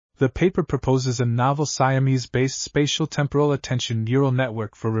The paper proposes a novel Siamese-based spatial-temporal attention neural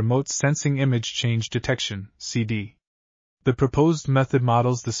network for remote sensing image change detection (CD). The proposed method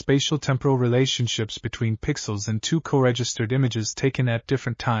models the spatial-temporal relationships between pixels in two co-registered images taken at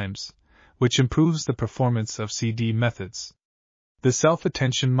different times, which improves the performance of CD methods. The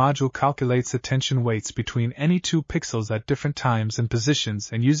self-attention module calculates attention weights between any two pixels at different times and positions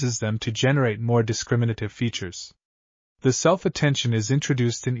and uses them to generate more discriminative features. The self-attention is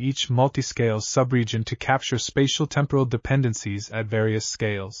introduced in each multiscale subregion to capture spatial-temporal dependencies at various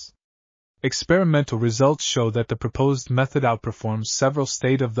scales. Experimental results show that the proposed method outperforms several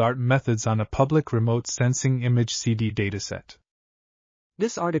state-of-the-art methods on a public remote sensing image CD dataset.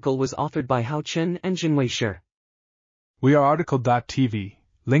 This article was authored by Chen and Zhenwei. We are RTCLTV,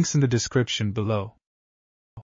 links in the description below.